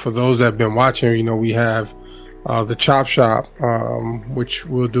 For those that have been watching, we have the Chop Shop, which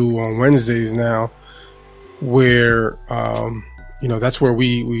we'll do on Wednesdays now, where that's where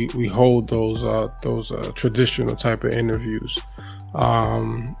we hold those traditional type of interviews,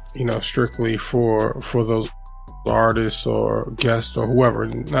 strictly for those artists or guests or whoever,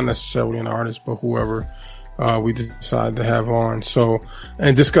 not necessarily an artist, but whoever we decide to have on. So,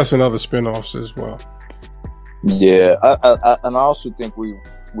 and discussing other spin-offs as well. Yeah, and I also think we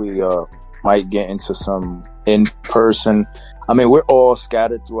might get into some in-person. I mean, we're all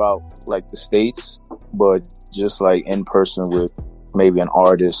scattered throughout like the states, but just like in person with maybe an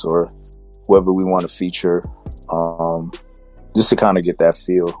artist or whoever we want to feature, just to kind of get that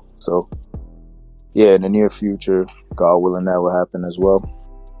feel. So, yeah, in the near future, God willing, that will happen as well.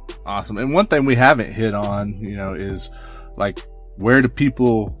 Awesome. And one thing we haven't hit on, is like, where do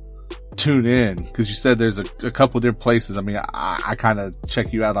people tune in? Because you said there's a couple different places. I mean, I kind of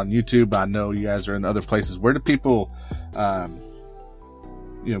check you out on YouTube, but I know you guys are in other places. Where do people, go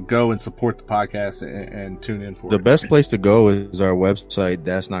and support the podcast and tune in for The it? best place to go is our website,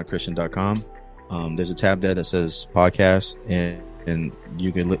 that'snotchristian.com. There's a tab there that says podcast, and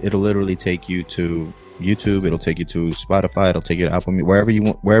it'll literally take you to YouTube. It'll take you to Spotify. It'll take you to Apple Music, wherever you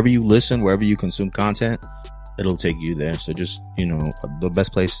want, wherever you listen, wherever you consume content, it'll take you there. So just, the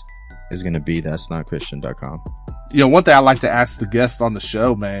best place is going to be that'snotchristian.com. One thing I like to ask the guests on the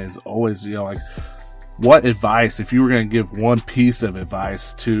show, man, is always, like, what advice, if you were going to give one piece of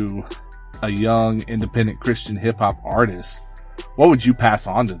advice to a young independent Christian hip hop artist, what would you pass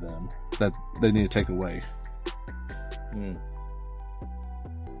on to them that they need to take away?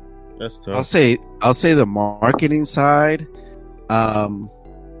 That's tough. I'll say the marketing side.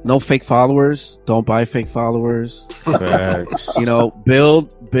 No fake followers. Don't buy fake followers. Facts.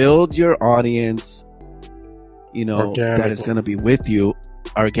 Build your audience, that is going to be with you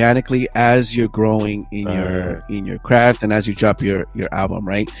organically as you're growing in your craft and as you drop your album,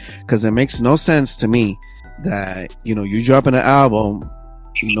 right? Because it makes no sense to me that, you dropping an album,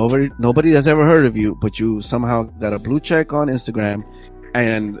 nobody has ever heard of you, but you somehow got a blue check on Instagram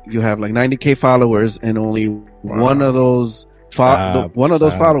and you have like 90K followers, and only one of those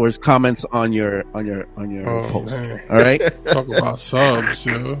followers comments on your post. Man. All right, Talk about subs,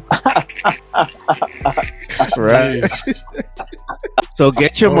 yo. right. So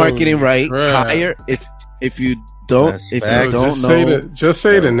get your marketing right. Crap. Hire if you don't That's if facts. you don't just know, just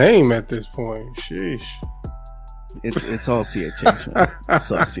say the name at this point. Sheesh. it's all CHH, man.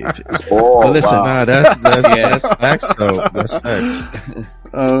 It's all CHH. Oh, But listen, wow. That's facts though. That's facts.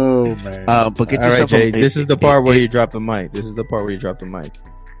 Oh, man. but get All right, yourself Jay. a, This is the part where you drop the mic.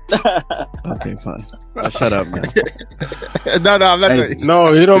 Okay, fine. I'll shut up, man. No, I'm not Hey, saying.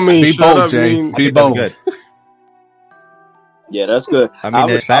 No, he don't mean Be shut bold, up. Jay. Mean, Be That's bold. good. Yeah, that's good. I mean,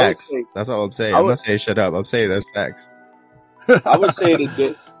 that's facts. say- That's all I'm saying. I I'm would- not saying shut up. I'm saying that's facts. I would say to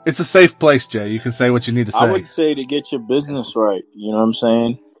get. It's a safe place, Jay. You can say what you need to say. I would say to get your business right. You know what I'm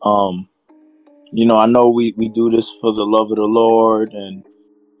saying? I know we do this for the love of the Lord, and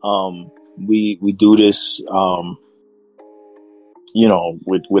we do this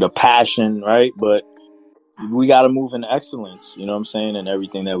with a passion, right? But we got to move in excellence, you know what I'm saying, in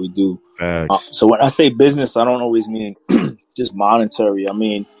everything that we do. So when I say business, I don't always mean just monetary. I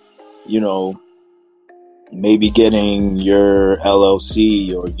mean, maybe getting your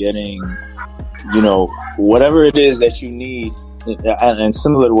LLC or getting, whatever it is that you need. And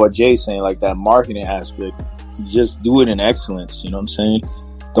similar to what Jay's saying, like that marketing aspect, just do it in excellence. You know what I'm saying?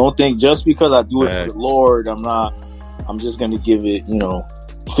 Don't think just because I do it for the Lord, I'm just going to give it,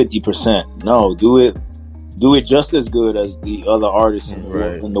 50%. No, do it just as good as the other artists in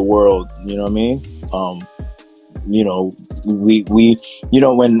the world. You know what I mean?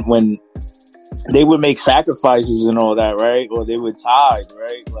 When they would make sacrifices and all that, right? Or they would tithe,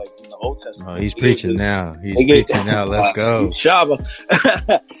 right? Like in the Old Testament. Oh, he's preaching now. Preaching now. Let's go. Shabba.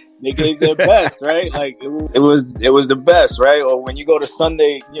 They gave their best, right? Like it was the best, right? Or when you go to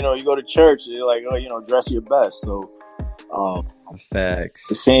Sunday, you go to church, you're like, dress your best. So, facts.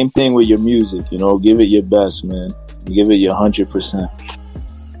 The same thing with your music, give it your best, man. Give it your 100%.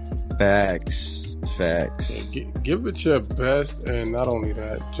 Facts. Give it your best, and not only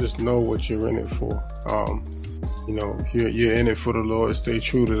that, just know what you're in it for. You're in it for the Lord. Stay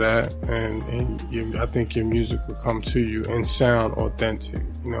true to that, and I think your music will come to you and sound authentic.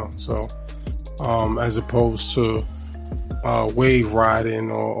 So as opposed to wave riding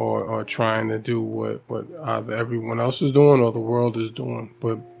or trying to do what either everyone else is doing or the world is doing,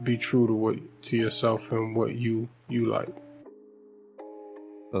 but be true to yourself and what you like.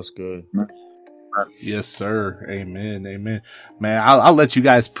 That's good. Yes, sir. Amen. Man, I'll let you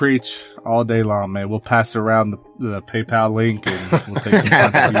guys preach all day long, man. We'll pass around the PayPal link and we'll take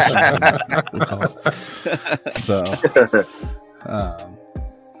some contributions. So,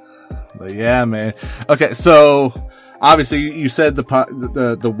 but yeah, man. Okay, so obviously you said the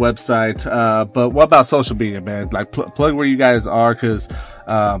website, but what about social media, man? Like plug where you guys are, because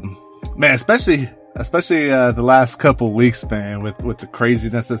man, especially the last couple of weeks, man, with the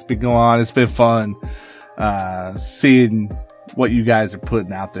craziness that's been going on. It's been fun seeing what you guys are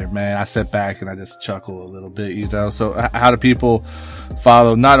putting out there, man. I sit back and I just chuckle a little bit, So how do people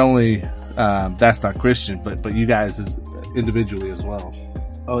follow not only That's Not Christian, but you guys as individually as well?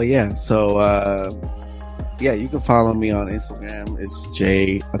 Oh yeah, so you can follow me on Instagram. It's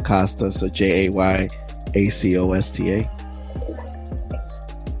Jay Acosta, so JayAcosta.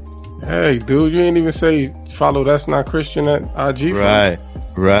 Hey, dude, you ain't even say follow That's Not Christian at IG. Right.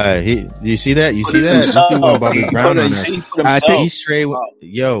 You see that? This dude went Bobby Brown on us. I think he's straight.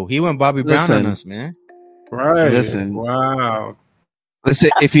 He went Bobby Brown on us, man. Right. Listen. Wow.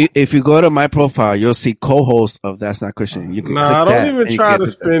 Listen, if you go to my profile, you'll see co-host of That's Not Christian. You can click don't even try to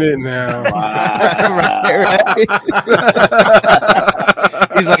spin it now. Right.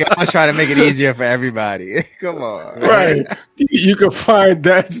 He's like, I'm trying to make it easier for everybody. Come on. Right. You can find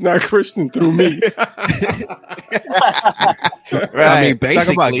That's Not Christian through me. Right. I mean,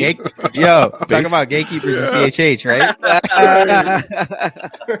 basically. Talking about gatekeepers and CHH, right?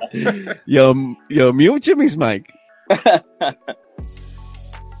 Yo, mute Jimmy's mic.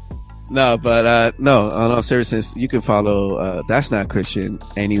 No, but on all seriousness, you can follow That's Not Christian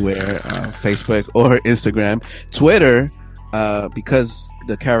anywhere, Facebook or Instagram, Twitter, because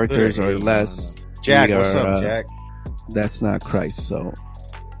the characters are less. Jack, what's up, Jack? That's Not Christ. So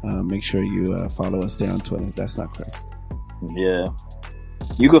make sure you follow us there on Twitter. That's Not Christ. Yeah,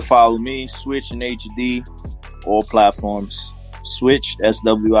 you can follow me, Switch in HD, all platforms. Switch,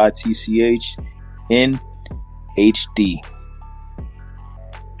 SWITCH in HD.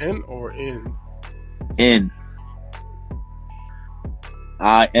 N or in? In.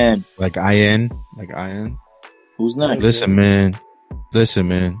 I-N. Like I-N? Who's next? Listen, man.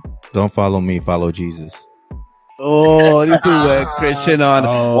 Don't follow me. Follow Jesus. Oh, this dude went Christian on.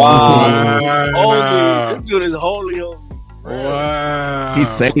 Oh, wow. Holy. This dude is holy. Wow. He's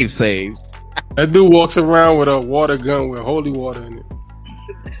saved. That dude walks around with a water gun with holy water in it.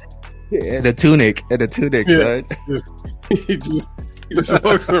 And a tunic, son. He just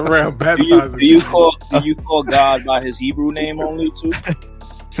walks around baptizing. Do you call God by his Hebrew name only too?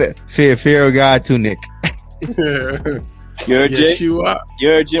 Fear of God, tunic. Yeah. You're Yeshua.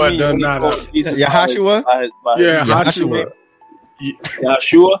 You're Jimmy. Yahashua. Yeah, Yahashua.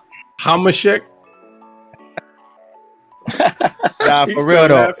 Yahshua. Hamashek. Nah, for real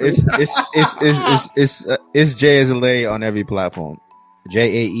though, it's Jaisla on every platform.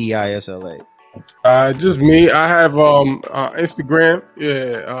 Jaeisla. Just me. I have Instagram.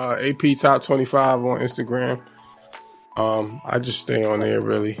 Yeah, AP Top 25 on Instagram. I just stay on there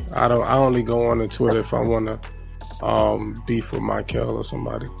really. I only go on to Twitter if I want to beef with Michael or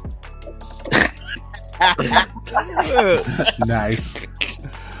somebody. Nice.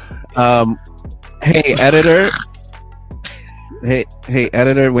 Hey editor. Hey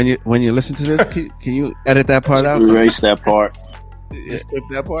editor. When you listen to this, can you edit that part out? Erase that part. Just skip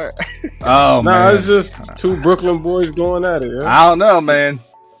that part. Oh man, it's just two Brooklyn boys going at it. Yeah? I don't know, man.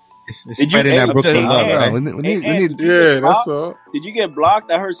 It's spreading that Brooklyn love, I right? don't know. We need. Yeah, that's all. Did you get blocked?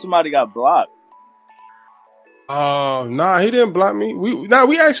 I heard somebody got blocked. Nah, he didn't block me.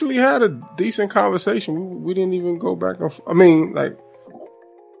 We actually had a decent conversation. We didn't even go back and I mean, like,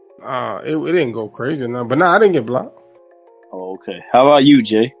 it didn't go crazy enough. But I didn't get blocked. Oh, okay. How about you,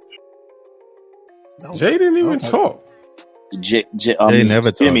 Jay? Jay didn't even talk. Jay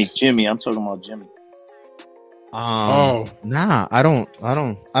never Jimmy. talks. Jimmy. I'm talking about Jimmy. Nah, I don't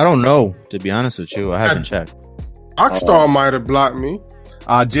know, to be honest with you. I haven't checked. Rockstar might have blocked me.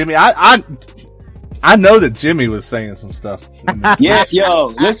 Jimmy, I know that Jimmy was saying some stuff. Yeah,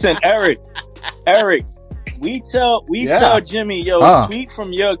 yo, listen, Eric, we tell Jimmy, tweet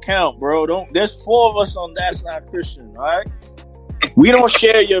from your account, bro. There's 4 of us on That's Not Christian, all right? We don't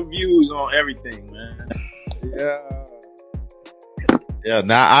share your views on everything, man. Yeah.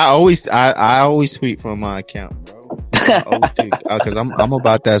 Now I always tweet from my account, bro. Because I'm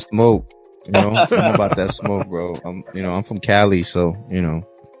about that smoke. You know, I'm about that smoke, bro. I'm from Cali, so Yeah, I'm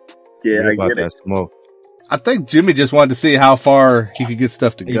about that smoke. I think Jimmy just wanted to see how far he could get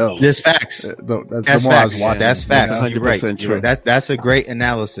stuff to go. There's facts. That's That's the more I was facts. watching. That's facts. Yeah, You're right. 100% You're true. right. That's a great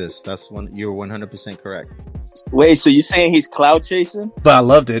analysis. You're 100% correct. Wait, so you saying he's cloud chasing? But I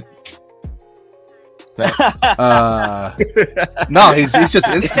loved it. No, he's just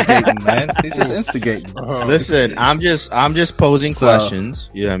instigating, man. He's just instigating. Listen, I'm just posing questions.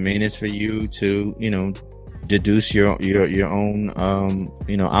 You know what I mean? It's for you to, deduce your own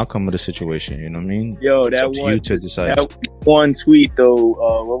outcome of the situation. You know what I mean? Yo, It's that up to one you to decide. That one tweet though,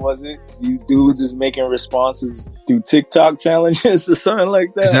 what was it? These dudes is making responses through TikTok challenges or something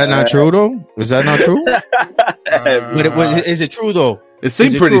like that. Is that not true though? Is that not true? Is it true though? It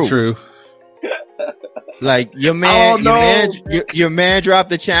seemed pretty true. Like your man dropped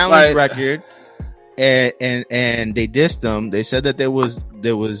the challenge record, and they dissed him. They said that there was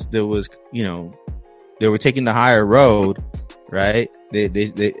they were taking the higher road, right?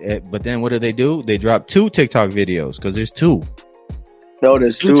 But then what did they do? They dropped 2 TikTok videos because there's 2. No,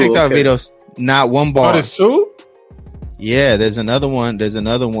 there's 2 TikTok videos, not one bar. Oh, there's 2? Yeah, there's another one. Well,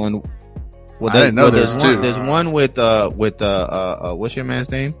 I didn't know there's 2. There's one with what's your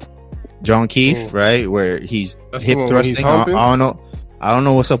man's name? John Keefe, right? Where he's hip thrusting. I don't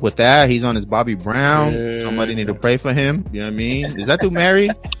know what's up with that. He's on his Bobby Brown. Yeah. Somebody need to pray for him. You know what I mean? Is that dude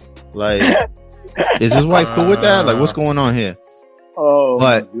married? Like, is his wife cool with that? Like, what's going on here? Oh,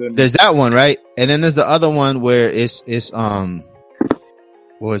 but there's that one, right? And then there's the other one where it's what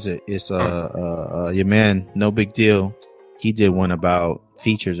was it? It's your man, No Big Deal. He did one about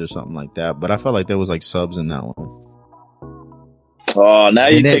features or something like that. But I felt like there was like subs in that one. Oh, now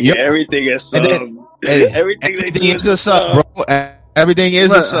you take everything as subs. Everything is a sub, bro. Everything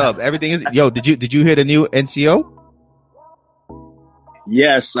is a sub. Everything is. Yo, did you hear the new NCO?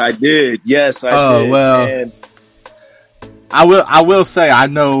 Yes, I did. Yes, I did. Oh well, and I will say I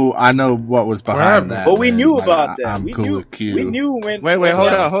know what was behind that. but we knew man. about that. I'm cool with Q. We knew when. Wait,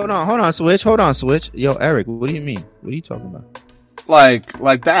 hold on, Switch. Yo, Eric, what do you mean? What are you talking about? Like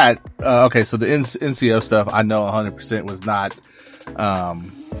that. Okay, so the NCO stuff I know 100%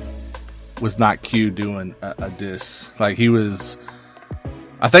 was not Q doing a diss. Like he was,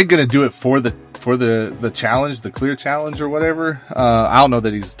 I think, gonna do it for the challenge, the clear challenge or whatever. I don't know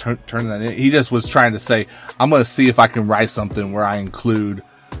that he's turning that in. He just was trying to say, I'm gonna see if I can write something where I include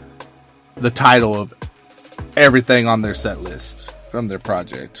the title of everything on their set list from their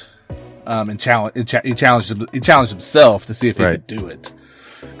project. And he challenged himself to see if he could do it.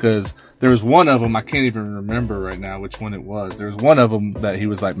 Because there was one of them, I can't even remember right now which one it was. There was one of them that he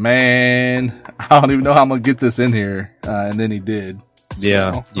was like, man, I don't even know how I'm going to get this in here. And then he did.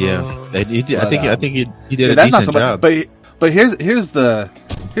 Yeah. So, He did, I think he did a that's decent job. But here's the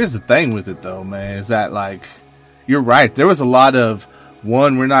thing with it though, man, is that like, you're right. There was a lot of,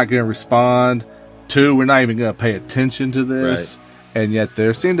 1, we're not going to respond. 2, we're not even going to pay attention to this. Right. And yet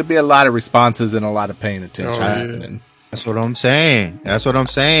there seemed to be a lot of responses and a lot of paying attention happening. That's what I'm saying. Like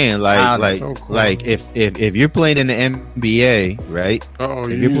if you're playing in the NBA, right?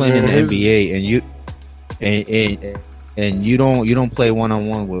 If you're playing in the NBA and you don't play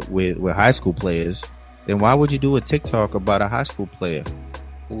one-on-one with high school players, then why would you do a TikTok about a high school player?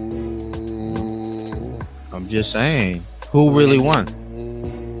 I'm just saying. Who really won?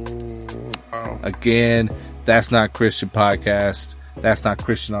 Again, That's Not Christian podcast. That's Not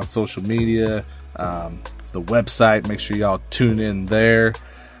Christian on social media. the website. Make sure y'all tune in there.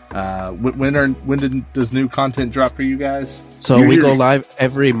 When does new content drop for you guys? So we go live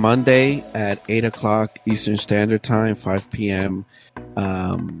every Monday at 8 o'clock Eastern Standard Time, 5 p.m.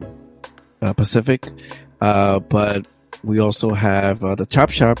 Pacific. But we also have the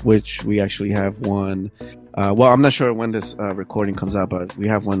Chop Shop, which we actually have one. Well, I'm not sure when this recording comes out, but we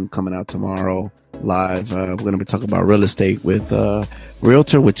have one coming out tomorrow live. We're going to be talking about real estate with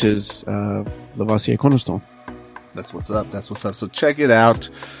Realtor, which is Lavoisier Cornerstone. That's what's up. That's what's up. So check it out.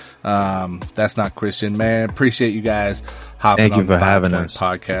 That's Not Christian, man. Appreciate you guys hopping Thank you on for the having us.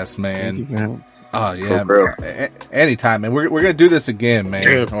 podcast, man. Thank you for having. Oh yeah, anytime, man. We're gonna do this again, man.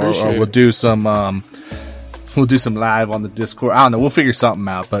 Yeah, or we'll do some live on the Discord. I don't know. We'll figure something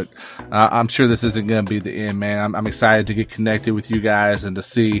out, but I'm sure this isn't gonna be the end, man. I'm excited to get connected with you guys and to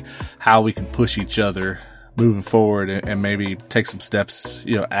see how we can push each other moving forward and maybe take some steps,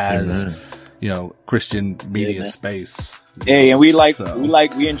 as Christian media space. Hey, and we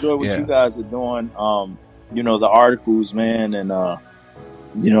enjoy what you guys are doing. The articles, man, and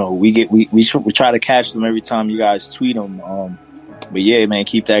we try to catch them every time you guys tweet them. But yeah, man,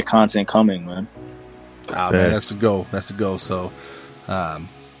 keep that content coming, man. Man, that's the goal. That's the goal. So,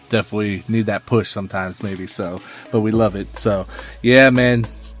 definitely need that push sometimes, maybe. So, but we love it. So, yeah, man,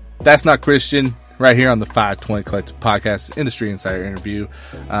 That's Not Christian right here on the 520 Collective Podcast Industry Insider Interview.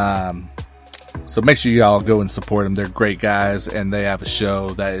 So make sure y'all go and support them. They're great guys, and they have a show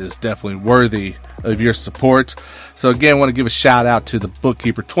that is definitely worthy of your support. So again, I want to give a shout out to the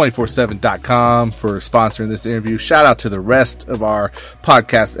bookkeeper247.com for sponsoring this interview. Shout out to the rest of our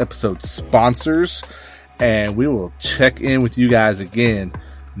podcast episode sponsors, and we will check in with you guys again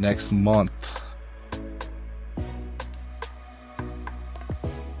next month.